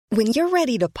When you're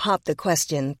ready to pop the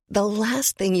question, the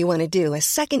last thing you want to do is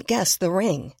second-guess the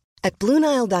ring. At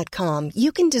BlueNile.com,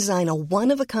 you can design a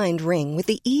one-of-a-kind ring with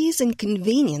the ease and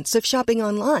convenience of shopping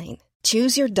online.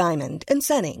 Choose your diamond and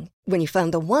setting. When you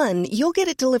find the one, you'll get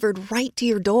it delivered right to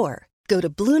your door. Go to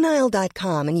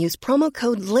BlueNile.com and use promo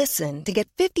code LISTEN to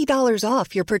get $50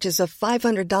 off your purchase of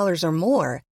 $500 or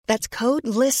more. That's code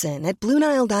LISTEN at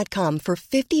BlueNile.com for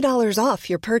 $50 off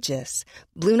your purchase.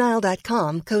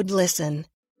 BlueNile.com, code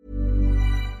LISTEN.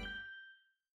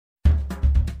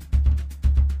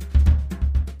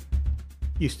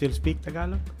 You still speak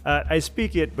Tagalog? I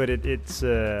speak it, but it's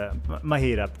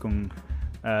mahirap kung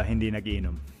hindi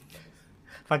nag-iinom.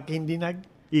 Pag hindi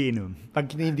Iinom. Pag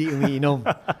hindi umiinom.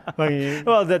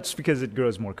 Well, that's because it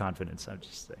grows more confidence, I'm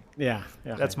just saying. Yeah.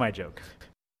 Okay. That's my joke.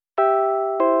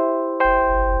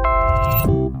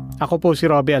 Ako po si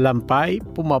Robbie Alampay,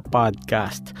 Puma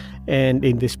Podcast. And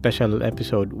in this special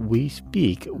episode, we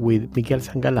speak with Miguel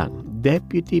Sangalang,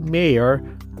 Deputy Mayor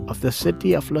of the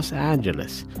City of Los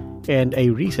Angeles and a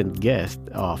recent guest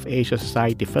of Asia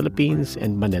Society Philippines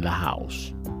and Manila House.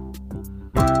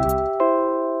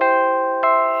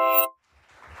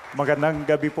 Magandang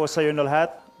gabi po sa inyo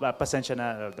lahat. Pasensya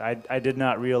na, I did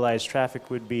not realize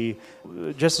traffic would be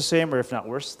just the same or if not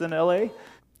worse than LA.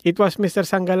 It was Mr.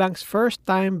 Sangalang's first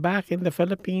time back in the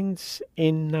Philippines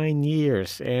in 9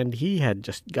 years, and he had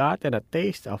just gotten a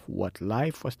taste of what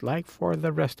life was like for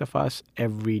the rest of us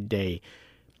every day.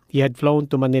 He had flown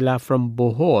to Manila from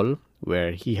Bohol,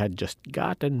 where he had just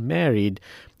gotten married,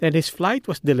 and his flight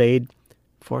was delayed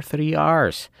for 3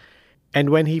 hours. And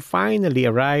when he finally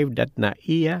arrived at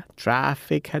NAIA,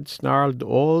 traffic had snarled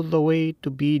all the way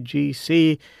to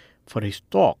BGC for his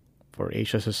talk for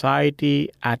Asia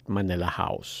Society at Manila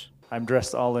House. I'm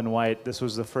dressed all in white. This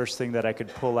was the first thing that I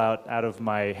could pull out of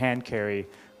my hand carry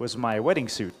was my wedding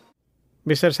suit.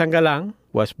 Mr. Sangalang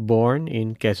was born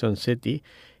in Quezon City.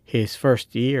 His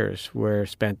first years were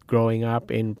spent growing up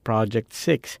in Project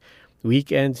 6.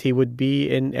 Weekends he would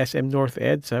be in SM North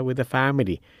EDSA with the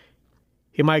family.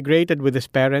 He migrated with his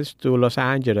parents to Los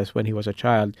Angeles when he was a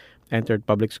child, entered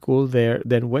public school there,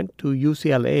 then went to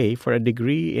UCLA for a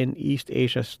degree in East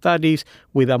Asia Studies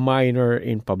with a minor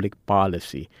in public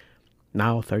policy.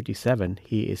 Now 37,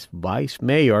 he is vice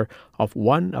mayor of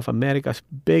one of America's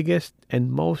biggest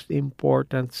and most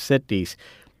important cities.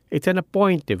 It's an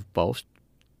appointive post.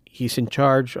 He's in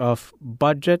charge of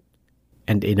budget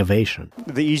and innovation.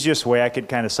 The easiest way I could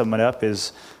kind of sum it up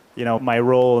is, my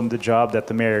role in the job that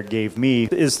the mayor gave me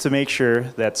is to make sure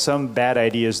that some bad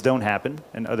ideas don't happen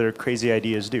and other crazy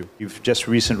ideas do. We've just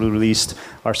recently released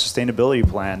our sustainability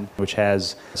plan, which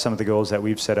has some of the goals that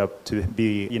we've set up to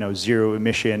be, zero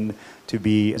emission, to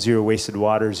be zero wasted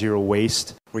water, zero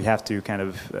waste. We have to kind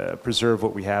of preserve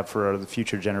what we have for the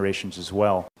future generations as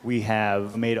well. We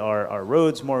have made our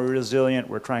roads more resilient.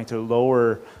 We're trying to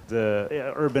lower the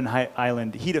urban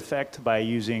island heat effect by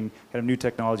using kind of new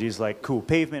technologies like cool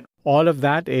pavement. All of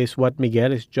that is what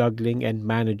Miguel is juggling and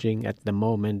managing at the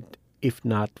moment, if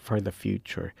not for the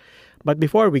future. But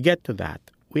before we get to that,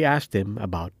 we asked him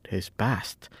about his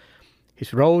past.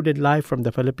 His road in life from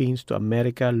the Philippines to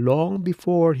America long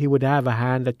before he would have a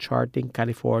hand at charting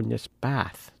California's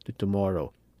path to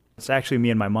tomorrow. It's actually me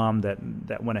and my mom that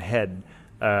went ahead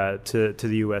to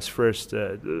the U.S. first,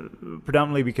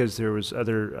 predominantly because there was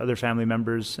other family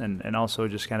members and also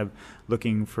just kind of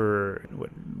looking for what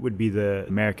would be the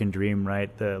American dream, right?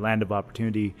 The land of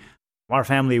opportunity. Our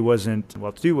family wasn't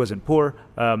well-to-do, wasn't poor.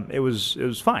 It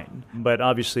was fine, but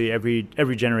obviously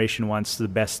every generation wants the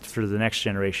best for the next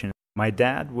generation. My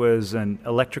dad was an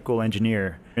electrical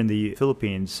engineer in the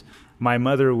Philippines. My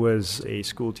mother was a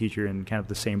school teacher in kind of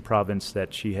the same province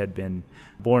that she had been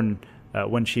born.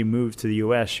 When she moved to the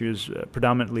U.S., she was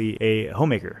predominantly a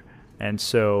homemaker, and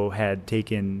so had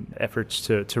taken efforts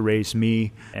to raise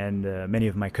me, and many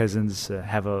of my cousins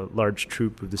have a large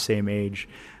troop of the same age.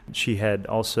 She had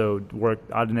also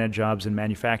worked odd and end jobs in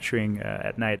manufacturing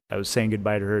at night. I was saying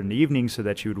goodbye to her in the evening so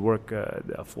that she would work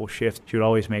a full shift. She would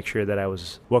always make sure that I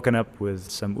was woken up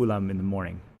with some ulam in the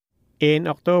morning. In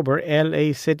October,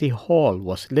 LA City Hall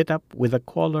was lit up with the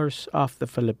colors of the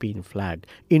Philippine flag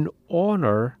in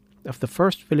honor of the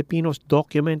first Filipinos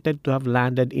documented to have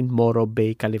landed in Morro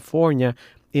Bay, California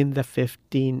in the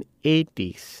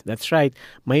 1580s. That's right,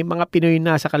 may mga Pinoy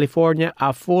na sa California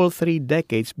a full 3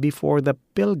 decades before the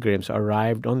Pilgrims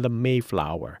arrived on the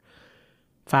Mayflower.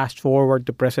 Fast forward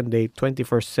to present-day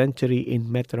 21st century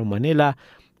in Metro Manila,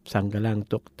 Sangalang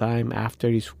took time after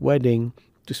his wedding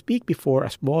to speak before a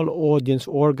small audience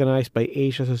organized by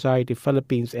Asia Society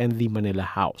Philippines and the Manila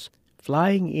House.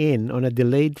 flying in on a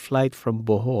delayed flight from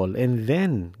Bohol and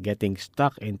then getting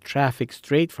stuck in traffic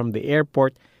straight from the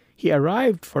airport, he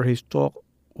arrived for his talk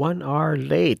 1 hour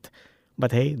late.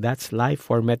 But hey, that's life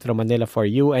for Metro Manila for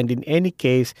you. And in any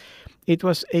case, it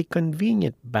was a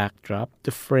convenient backdrop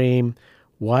to frame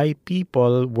why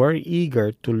people were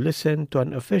eager to listen to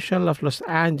an official of Los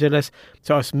Angeles.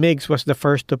 So as Migs was the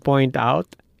first to point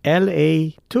out,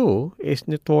 LA too is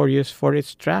notorious for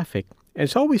its traffic. And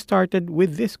so we started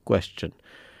with this question.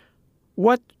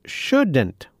 What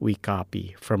shouldn't we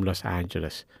copy from Los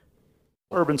Angeles?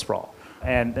 Urban sprawl.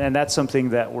 And that's something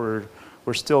that we're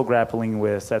still grappling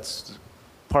with. That's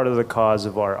part of the cause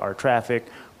of our traffic.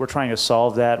 We're trying to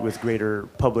solve that with greater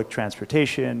public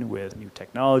transportation, with new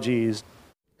technologies.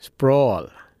 Sprawl.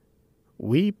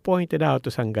 We pointed out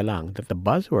to Sanggalang that the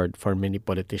buzzword for many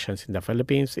politicians in the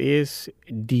Philippines is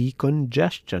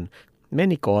decongestion.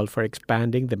 Many call for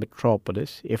expanding the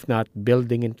metropolis, if not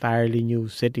building entirely new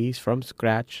cities from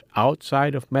scratch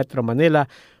outside of Metro Manila,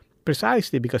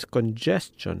 precisely because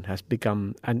congestion has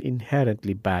become an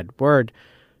inherently bad word.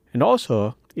 And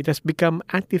also, it has become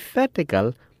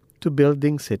antithetical to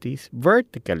building cities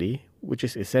vertically, which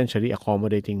is essentially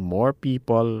accommodating more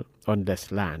people on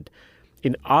less land.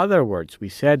 In other words, we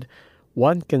said,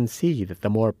 one can see that the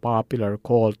more popular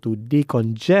call to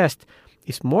decongest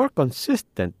is more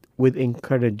consistent with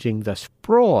encouraging the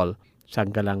sprawl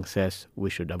Sanggalang says we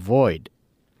should avoid.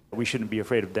 We shouldn't be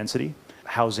afraid of density.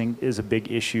 Housing is a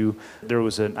big issue. There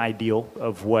was an ideal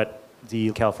of what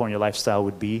the California lifestyle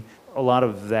would be. A lot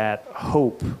of that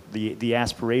hope, the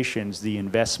aspirations, the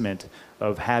investment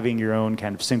of having your own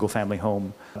kind of single-family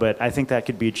home. But I think that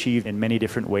could be achieved in many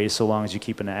different ways so long as you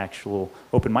keep an actual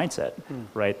open mindset,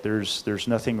 right? There's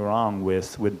nothing wrong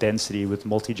with density, with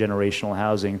multi-generational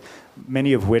housing,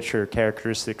 many of which are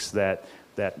characteristics that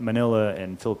Manila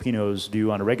and Filipinos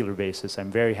do on a regular basis.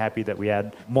 I'm very happy that we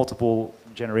had multiple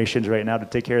generations right now to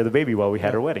take care of the baby while we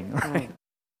had our wedding, right?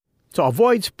 So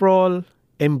avoid sprawl,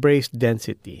 embrace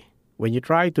density. When you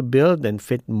try to build and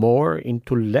fit more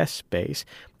into less space,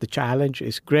 the challenge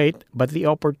is great, but the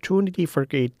opportunity for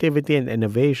creativity and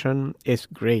innovation is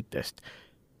greatest.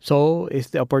 So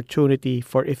is the opportunity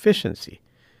for efficiency.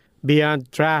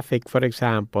 Beyond traffic, for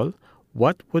example,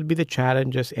 what would be the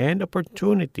challenges and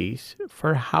opportunities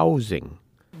for housing?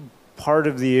 Part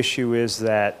of the issue is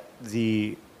that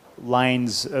the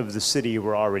lines of the city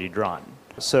were already drawn.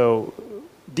 So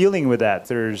dealing with that,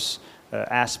 there's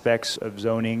aspects of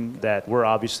zoning that we're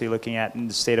obviously looking at in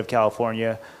the state of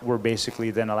California. We're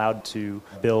basically then allowed to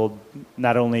build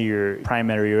not only your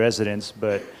primary residence,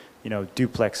 but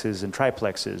duplexes and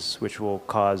triplexes, which will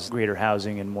cause greater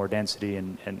housing and more density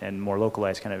and more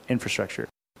localized kind of infrastructure.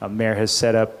 Mayor has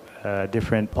set up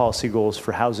different policy goals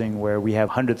for housing where we have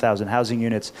 100,000 housing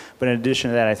units. But in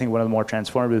addition to that, I think one of the more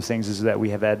transformative things is that we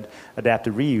have had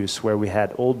adaptive reuse where we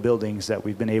had old buildings that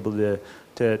we've been able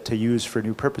to use for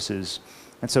new purposes.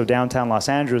 And so downtown Los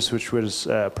Angeles, which was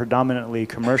predominantly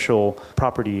commercial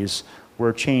properties,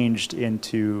 were changed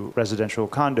into residential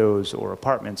condos or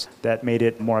apartments that made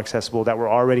it more accessible, that were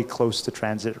already close to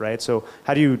transit, right? So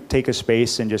how do you take a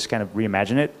space and just kind of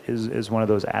reimagine it is one of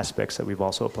those aspects that we've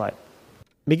also applied.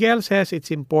 Miguel says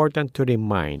it's important to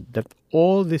remind that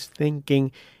all this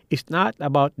thinking is not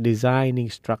about designing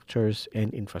structures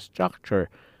and infrastructure,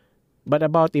 but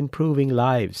about improving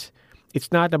lives.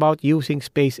 It's not about using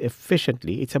space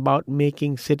efficiently. It's about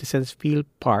making citizens feel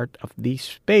part of these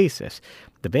spaces,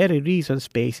 the very reason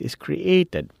space is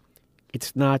created.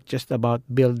 It's not just about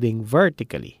building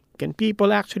vertically. Can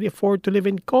people actually afford to live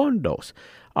in condos?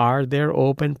 Are there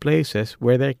open places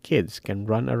where their kids can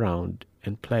run around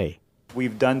and play?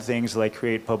 We've done things like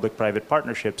create public-private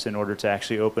partnerships in order to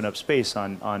actually open up space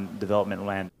on development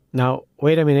land. Now,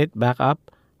 wait a minute, back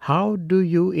up. How do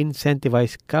you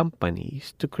incentivize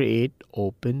companies to create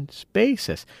open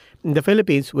spaces? In the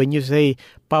Philippines, when you say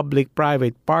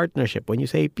public-private partnership, when you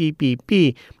say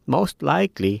PPP, most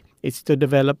likely it's to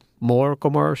develop more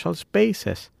commercial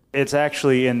spaces. It's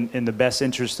actually in the best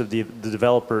interest of the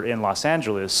developer in Los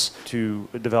Angeles to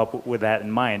develop with that in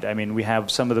mind. I mean, we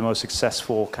have some of the most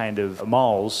successful kind of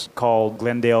malls called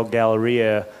Glendale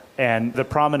Galleria and the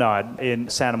Promenade in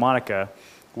Santa Monica,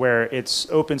 where it's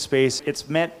open space. It's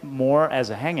meant more as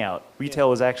a hangout. Retail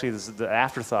was actually the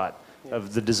afterthought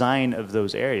of the design of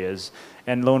those areas.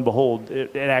 And lo and behold,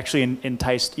 it actually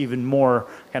enticed even more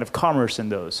kind of commerce in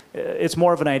those. It's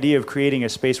more of an idea of creating a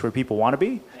space where people want to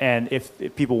be. And if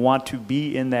people want to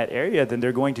be in that area, then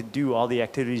they're going to do all the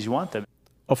activities you want them.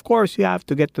 Of course, you have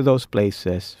to get to those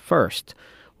places first,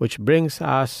 which brings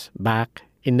us back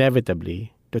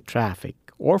inevitably to traffic,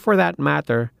 or for that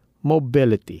matter,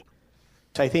 mobility.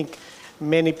 I think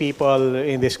many people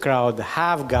in this crowd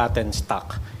have gotten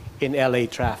stuck in LA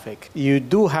traffic. You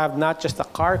do have not just a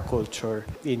car culture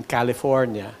in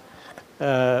California,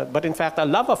 but in fact a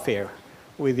love affair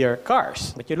with your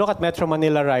cars. But you look at Metro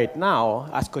Manila right now,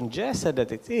 as congested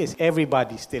as it is,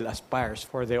 everybody still aspires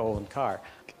for their own car.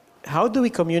 How do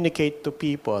we communicate to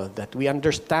people that we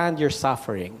understand your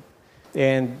suffering,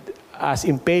 and as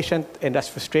impatient and as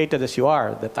frustrated as you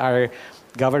are that our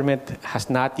government has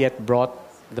not yet brought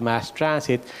the mass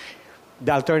transit,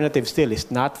 the alternative still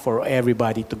is not for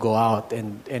everybody to go out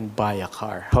and buy a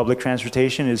car. Public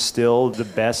transportation is still the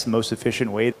best, most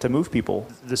efficient way to move people.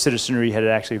 The citizenry had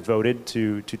actually voted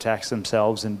to tax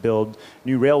themselves and build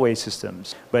new railway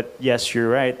systems. But yes, you're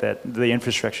right that the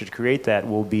infrastructure to create that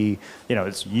will be,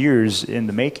 it's years in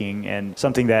the making, and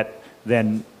something that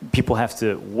then people have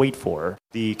to wait for.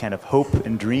 The kind of hope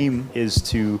and dream is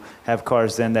to have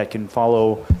cars then that can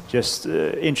follow just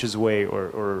inches away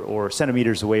or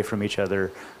centimeters away from each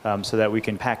other, so that we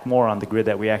can pack more on the grid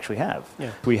that we actually have. Yeah.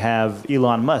 We have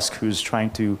Elon Musk, who's trying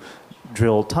to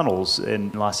drill tunnels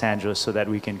in Los Angeles so that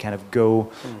we can kind of go,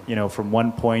 from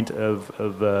one point of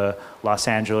Los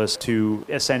Angeles to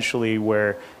essentially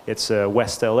where it's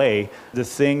West LA. The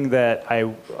thing that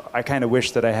I kind of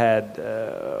wish that I had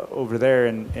over there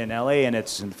in LA, and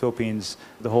it's in the Philippines,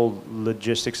 the whole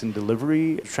logistics and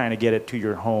delivery, trying to get it to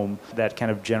your home, that kind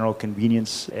of general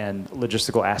convenience and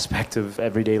logistical aspect of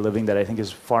everyday living that I think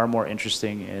is far more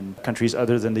interesting in countries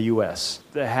other than the US.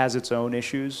 That has its own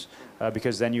issues.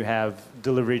 Because then you have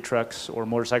delivery trucks or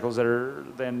motorcycles that are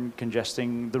then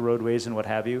congesting the roadways and what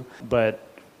have you. But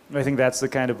I think that's the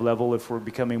kind of level, if we're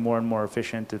becoming more and more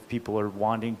efficient, if people are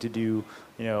wanting to do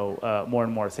more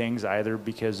and more things, either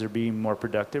because they're being more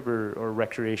productive or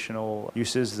recreational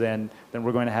uses, then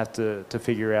we're going to have to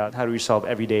figure out how do we solve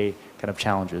everyday kind of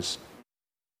challenges.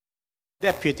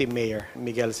 Deputy Mayor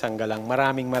Miguel Sangalang,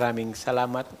 maraming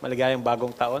salamat. Maligayang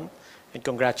bagong taon and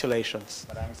congratulations.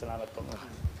 Maraming salamat po.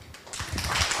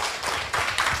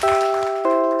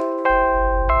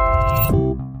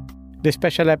 This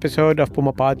special episode of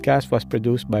Puma Podcast was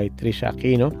produced by Trisha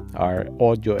Aquino. Our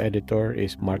audio editor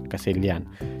is Mark Casillan.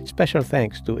 Special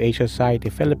thanks to Asia Society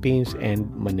Philippines and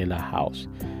Manila House.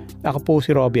 Ako po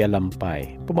si Robbie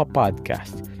Alampay, Puma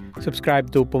Podcast.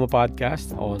 Subscribe to Puma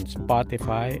Podcast on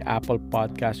Spotify, Apple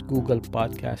Podcast, Google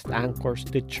Podcast, Anchor,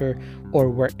 Stitcher, or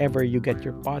wherever you get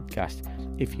your podcast.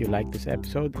 If you like this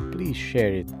episode, please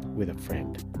share it with a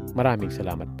friend. Maraming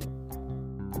salamat po.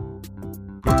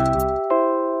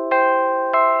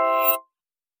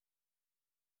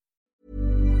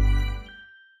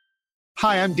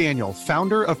 Hi, I'm Daniel,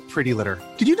 founder of Pretty Litter.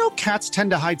 Did you know cats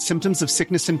tend to hide symptoms of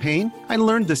sickness and pain? I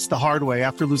learned this the hard way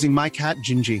after losing my cat,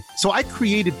 Gingy. So I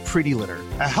created Pretty Litter,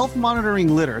 a health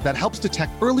monitoring litter that helps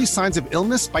detect early signs of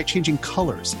illness by changing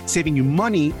colors, saving you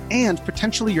money and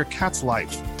potentially your cat's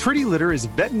life. Pretty Litter is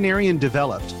veterinarian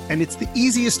developed, and it's the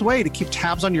easiest way to keep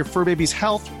tabs on your fur baby's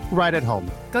health right at home.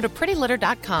 Go to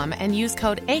prettylitter.com and use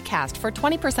code ACAST for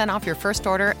 20% off your first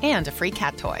order and a free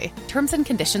cat toy. Terms and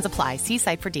conditions apply. See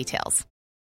site for details.